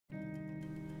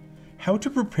How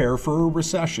to prepare for a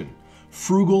recession.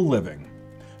 Frugal living.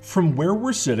 From where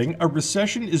we're sitting, a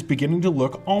recession is beginning to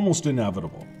look almost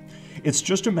inevitable. It's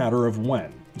just a matter of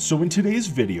when. So in today's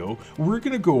video, we're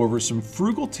going to go over some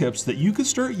frugal tips that you can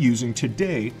start using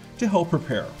today to help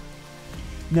prepare.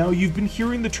 Now, you've been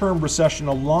hearing the term recession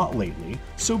a lot lately,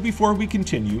 so before we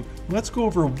continue, let's go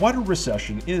over what a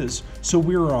recession is so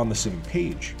we're on the same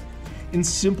page. In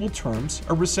simple terms,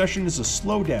 a recession is a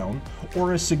slowdown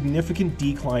or a significant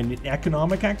decline in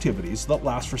economic activities that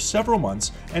lasts for several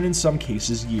months and in some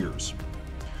cases years.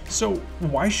 So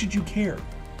why should you care?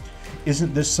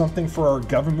 Isn't this something for our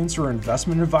governments or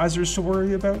investment advisors to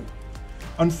worry about?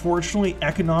 Unfortunately,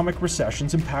 economic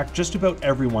recessions impact just about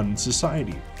everyone in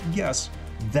society. Yes,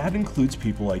 that includes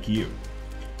people like you.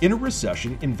 In a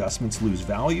recession, investments lose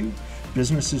value,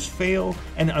 businesses fail,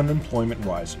 and unemployment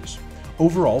rises.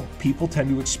 Overall, people tend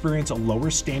to experience a lower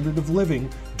standard of living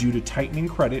due to tightening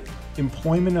credit,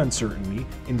 employment uncertainty,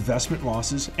 investment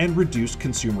losses, and reduced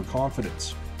consumer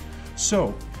confidence.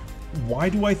 So, why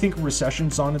do I think a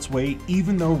recession's on its way,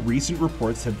 even though recent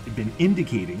reports have been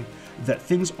indicating that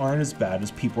things aren't as bad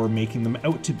as people are making them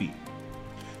out to be?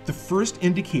 The first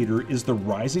indicator is the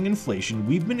rising inflation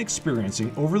we've been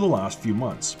experiencing over the last few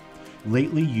months.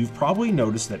 Lately, you've probably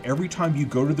noticed that every time you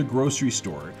go to the grocery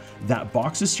store, that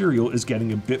box of cereal is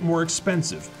getting a bit more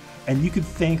expensive, and you could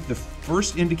thank the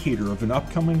first indicator of an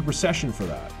upcoming recession for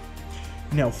that.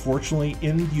 Now, fortunately,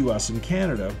 in the US and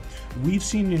Canada, we've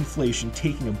seen inflation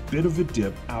taking a bit of a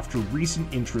dip after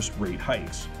recent interest rate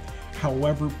hikes.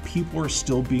 However, people are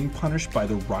still being punished by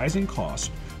the rising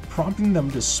costs, prompting them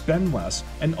to spend less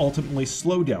and ultimately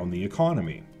slow down the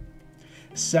economy.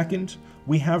 Second,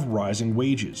 we have rising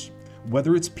wages.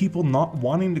 Whether it's people not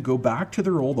wanting to go back to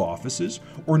their old offices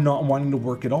or not wanting to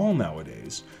work at all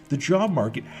nowadays, the job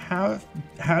market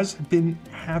has been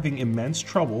having immense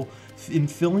trouble in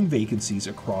filling vacancies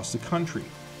across the country.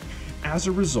 As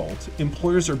a result,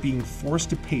 employers are being forced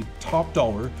to pay top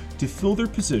dollar to fill their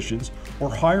positions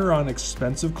or hire on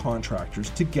expensive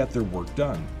contractors to get their work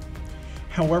done.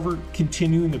 However,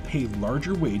 continuing to pay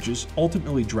larger wages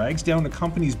ultimately drags down a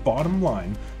company's bottom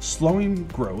line, slowing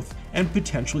growth and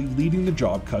potentially leading to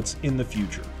job cuts in the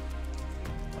future.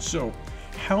 So,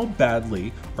 how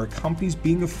badly are companies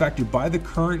being affected by the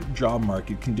current job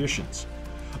market conditions?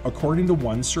 According to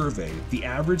one survey, the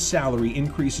average salary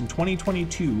increase in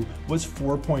 2022 was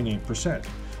 4.8%,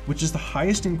 which is the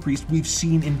highest increase we've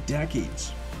seen in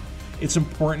decades. It's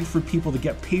important for people to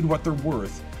get paid what they're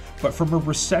worth, but from a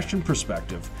recession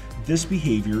perspective, this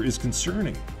behavior is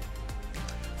concerning.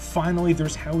 Finally,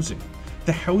 there's housing.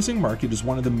 The housing market is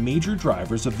one of the major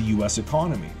drivers of the US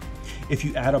economy. If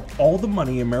you add up all the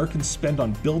money Americans spend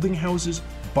on building houses,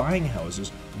 buying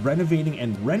houses, renovating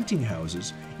and renting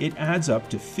houses, it adds up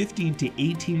to 15 to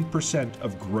 18%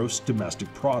 of gross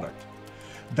domestic product.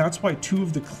 That's why two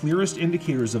of the clearest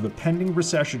indicators of a pending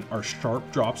recession are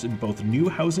sharp drops in both new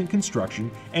housing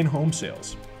construction and home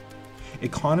sales.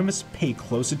 Economists pay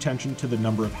close attention to the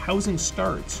number of housing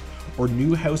starts or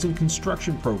new housing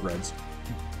construction programs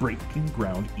breaking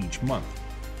ground each month.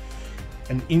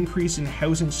 An increase in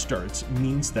housing starts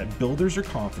means that builders are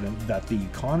confident that the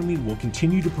economy will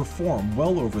continue to perform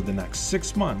well over the next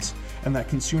 6 months and that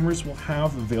consumers will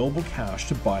have available cash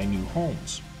to buy new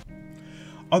homes.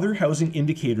 Other housing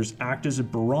indicators act as a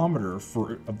barometer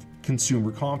of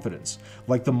consumer confidence,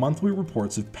 like the monthly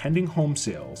reports of pending home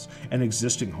sales and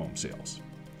existing home sales.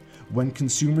 When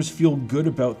consumers feel good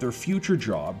about their future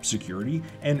job security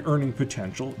and earning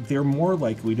potential, they're more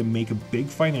likely to make a big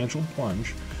financial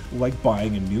plunge, like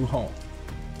buying a new home.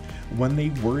 When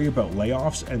they worry about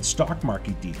layoffs and stock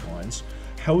market declines,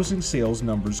 housing sales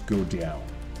numbers go down.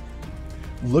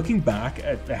 Looking back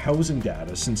at the housing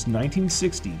data since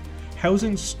 1960,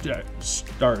 housing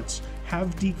starts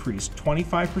have decreased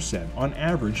 25% on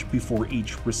average before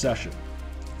each recession.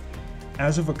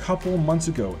 As of a couple months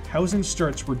ago, housing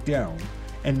starts were down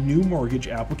and new mortgage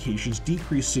applications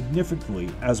decreased significantly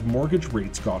as mortgage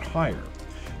rates got higher,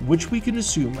 which we can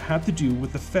assume had to do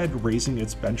with the Fed raising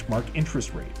its benchmark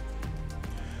interest rate.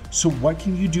 So what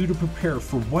can you do to prepare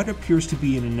for what appears to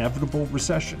be an inevitable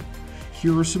recession?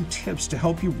 Here are some tips to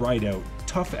help you ride out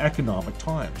tough economic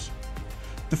times.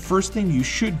 The first thing you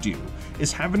should do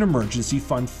is have an emergency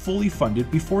fund fully funded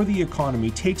before the economy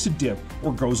takes a dip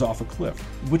or goes off a cliff,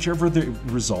 whichever the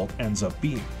result ends up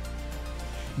being.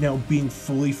 Now, being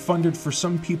fully funded for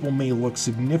some people may look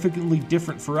significantly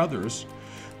different for others.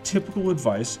 Typical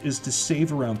advice is to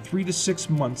save around 3 to 6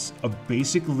 months of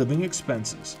basic living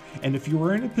expenses, and if you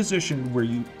are in a position where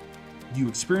you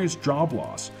experience job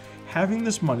loss, having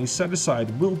this money set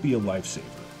aside will be a lifesaver.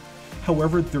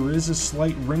 However, there is a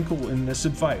slight wrinkle in this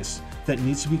advice that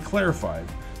needs to be clarified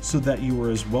so that you are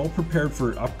as well prepared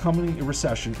for an upcoming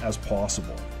recession as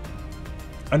possible.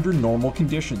 Under normal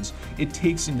conditions, it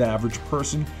takes an average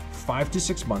person 5 to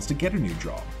 6 months to get a new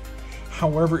job.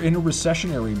 However, in a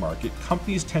recessionary market,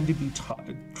 companies tend to be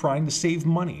trying to save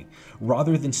money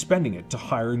rather than spending it to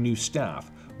hire new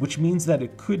staff, which means that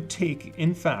it could take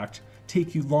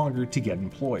you longer to get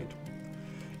employed.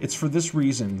 It's for this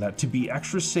reason that to be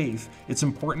extra safe, it's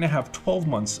important to have 12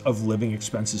 months of living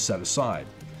expenses set aside.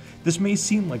 This may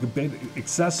seem like a bit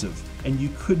excessive, and you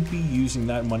could be using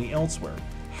that money elsewhere.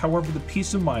 However, the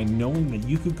peace of mind knowing that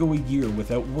you could go a year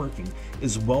without working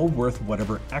is well worth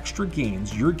whatever extra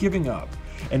gains you're giving up.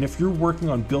 And if you're working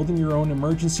on building your own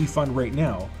emergency fund right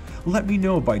now, let me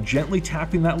know by gently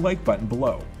tapping that like button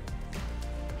below.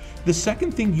 The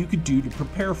second thing you could do to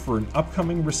prepare for an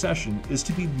upcoming recession is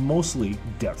to be mostly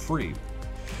debt-free.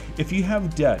 If you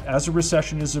have debt as a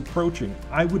recession is approaching,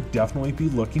 I would definitely be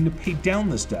looking to pay down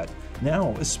this debt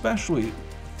now, especially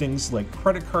things like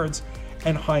credit cards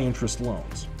and high-interest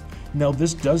loans. Now,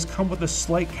 this does come with a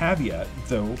slight caveat,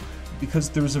 though, because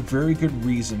there's a very good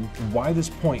reason why this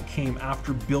point came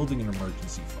after building an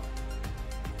emergency fund.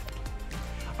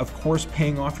 Of course,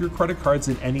 paying off your credit cards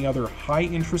and any other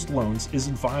high-interest loans is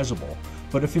advisable,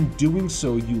 but if in doing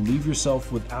so you leave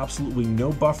yourself with absolutely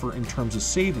no buffer in terms of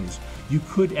savings, you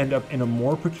could end up in a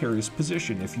more precarious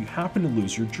position if you happen to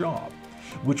lose your job,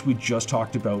 which we just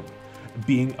talked about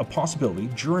being a possibility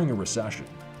during a recession.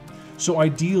 So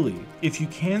ideally, if you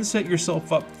can set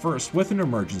yourself up first with an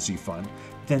emergency fund,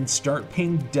 then start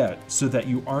paying debt so that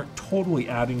you aren't totally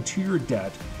adding to your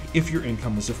debt if your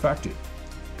income is affected.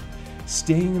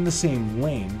 Staying in the same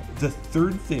lane, the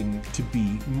third thing to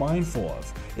be mindful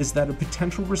of is that a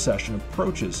potential recession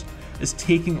approaches is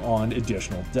taking on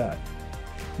additional debt.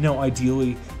 Now,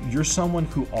 ideally, you're someone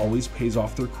who always pays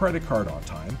off their credit card on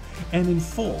time and in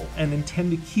full and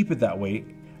intend to keep it that way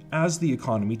as the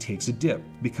economy takes a dip,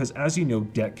 because as you know,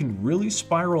 debt can really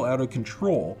spiral out of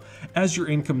control as your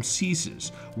income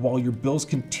ceases while your bills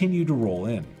continue to roll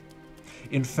in.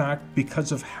 In fact,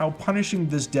 because of how punishing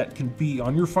this debt can be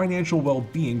on your financial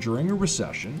well-being during a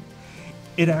recession,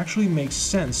 it actually makes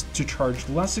sense to charge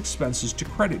less expenses to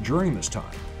credit during this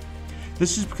time.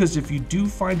 This is because if you do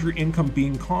find your income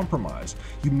being compromised,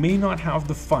 you may not have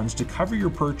the funds to cover your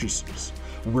purchases,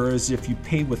 whereas if you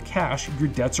pay with cash, your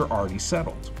debts are already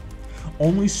settled.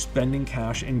 Only spending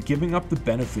cash and giving up the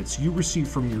benefits you receive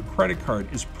from your credit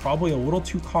card is probably a little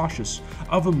too cautious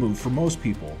of a move for most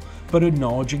people, but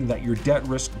acknowledging that your debt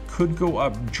risk could go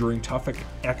up during tough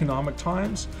economic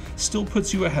times still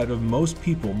puts you ahead of most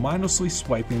people mindlessly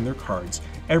swiping their cards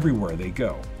everywhere they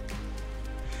go.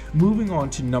 Moving on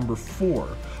to number 4,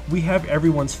 we have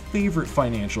everyone's favorite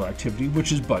financial activity,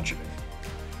 which is budgeting.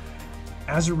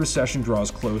 As a recession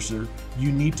draws closer,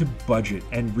 you need to budget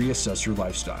and reassess your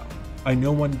lifestyle. I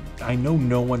know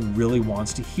no one really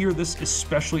wants to hear this,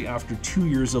 especially after 2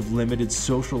 years of limited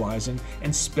socializing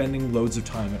and spending loads of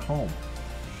time at home.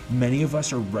 Many of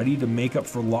us are ready to make up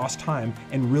for lost time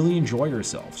and really enjoy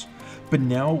ourselves, but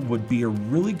now would be a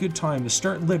really good time to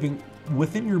start living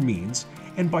within your means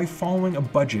and by following a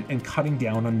budget and cutting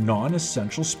down on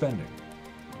non-essential spending.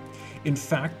 In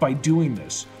fact, by doing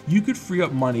this, you could free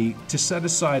up money to set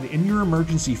aside in your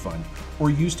emergency fund or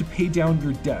use to pay down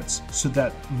your debts so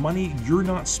that money you're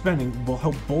not spending will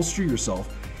help bolster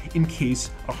yourself in case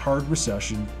a hard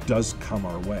recession does come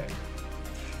our way.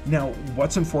 Now,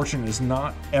 what's unfortunate is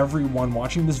not everyone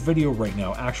watching this video right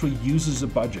now actually uses a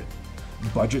budget.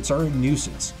 Budgets are a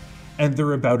nuisance, and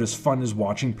they're about as fun as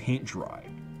watching paint dry.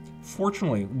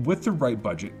 Fortunately, with the right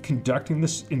budget, conducting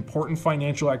this important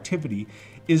financial activity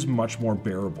is much more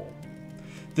bearable.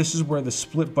 This is where the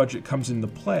split budget comes into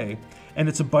play, and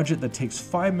it's a budget that takes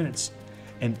 5 minutes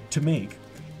to make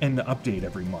and to update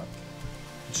every month.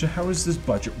 So how does this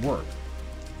budget work?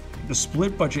 The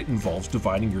split budget involves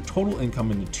dividing your total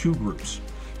income into 2 groups,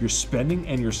 your spending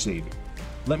and your saving.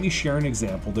 Let me share an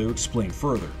example to explain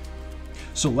further.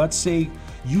 So let's say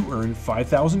you earn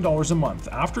 $5,000 a month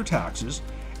after taxes,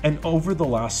 and over the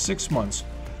last 6 months,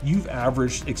 you've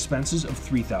averaged expenses of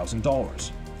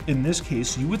 $3,000. In this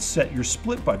case, you would set your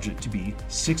split budget to be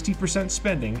 60%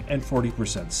 spending and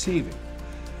 40% saving.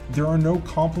 There are no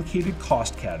complicated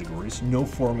cost categories, no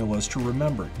formulas to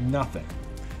remember, nothing.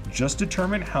 Just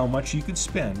determine how much you could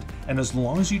spend, and as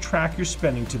long as you track your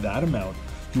spending to that amount,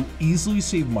 you'll easily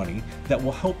save money that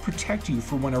will help protect you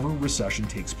for whenever a recession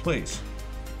takes place.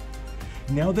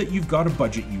 Now that you've got a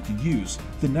budget you could use,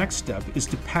 the next step is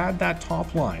to pad that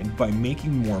top line by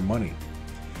making more money.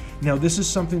 Now, this is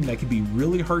something that can be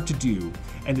really hard to do,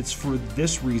 and it's for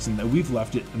this reason that we've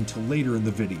left it until later in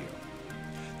the video.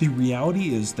 The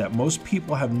reality is that most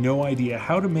people have no idea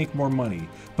how to make more money,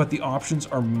 but the options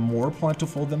are more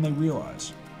plentiful than they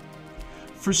realize.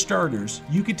 For starters,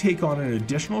 you could take on an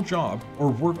additional job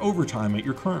or work overtime at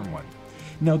your current one.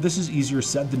 Now, this is easier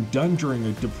said than done during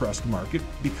a depressed market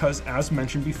because, as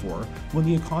mentioned before, when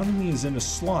the economy is in a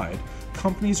slide,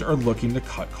 companies are looking to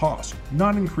cut costs,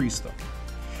 not increase them.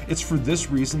 It's for this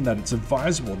reason that it's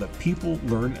advisable that people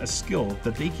learn a skill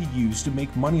that they could use to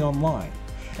make money online.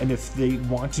 And if they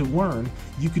want to learn,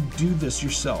 you could do this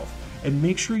yourself. And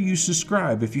make sure you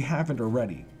subscribe if you haven't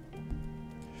already.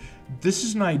 This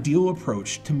is an ideal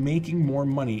approach to making more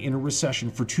money in a recession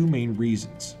for two main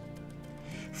reasons.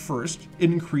 First,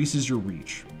 it increases your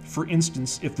reach. For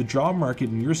instance, if the job market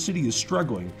in your city is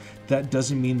struggling, that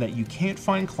doesn't mean that you can't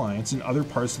find clients in other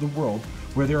parts of the world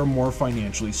where they are more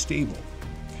financially stable.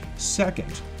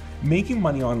 Second, making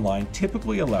money online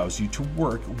typically allows you to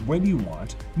work when you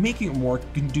want, making it more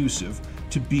conducive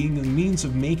to being a means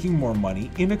of making more money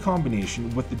in a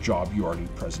combination with the job you already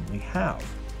presently have.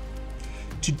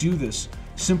 To do this,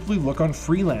 simply look on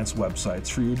freelance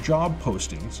websites for your job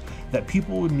postings that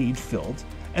people would need filled,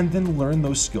 and then learn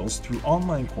those skills through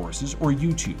online courses or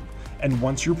YouTube, and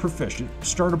once you're proficient,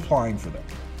 start applying for them.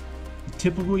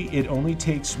 Typically, it only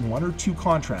takes 1 or 2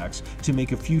 contracts to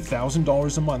make a few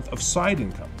 $1,000s a month of side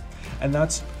income, and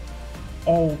that's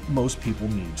all most people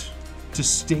need to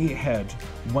stay ahead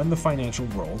when the financial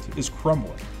world is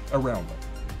crumbling around them.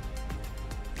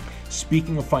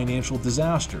 Speaking of financial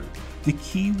disaster, the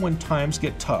key when times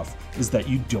get tough is that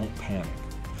you don't panic.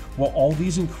 While all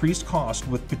these increased costs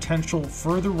with potential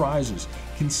further rises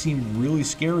can seem really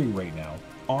scary right now,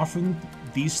 often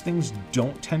these things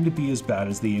don't tend to be as bad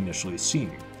as they initially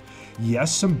seem.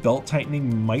 Yes, some belt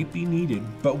tightening might be needed,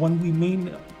 but when we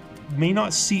may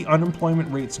not see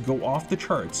unemployment rates go off the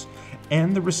charts,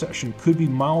 and the recession could be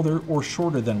milder or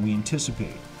shorter than we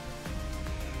anticipate.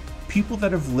 People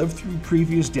that have lived through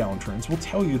previous downturns will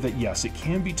tell you that yes, it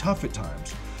can be tough at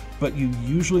times, but you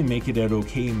usually make it out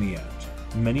okay in the end.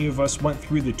 Many of us went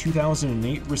through the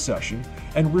 2008 recession,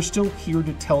 and we're still here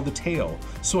to tell the tale,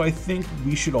 so I think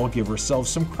we should all give ourselves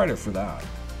some credit for that.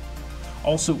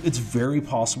 Also, it's very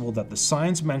possible that the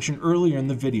signs mentioned earlier in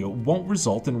the video won't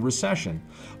result in a recession,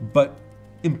 but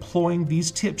employing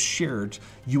these tips shared,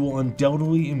 you will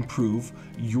undoubtedly improve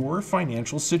your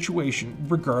financial situation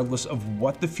regardless of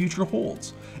what the future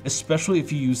holds, especially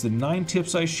if you use the 9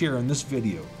 tips I share in this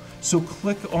video. So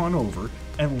click on over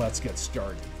and let's get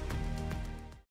started.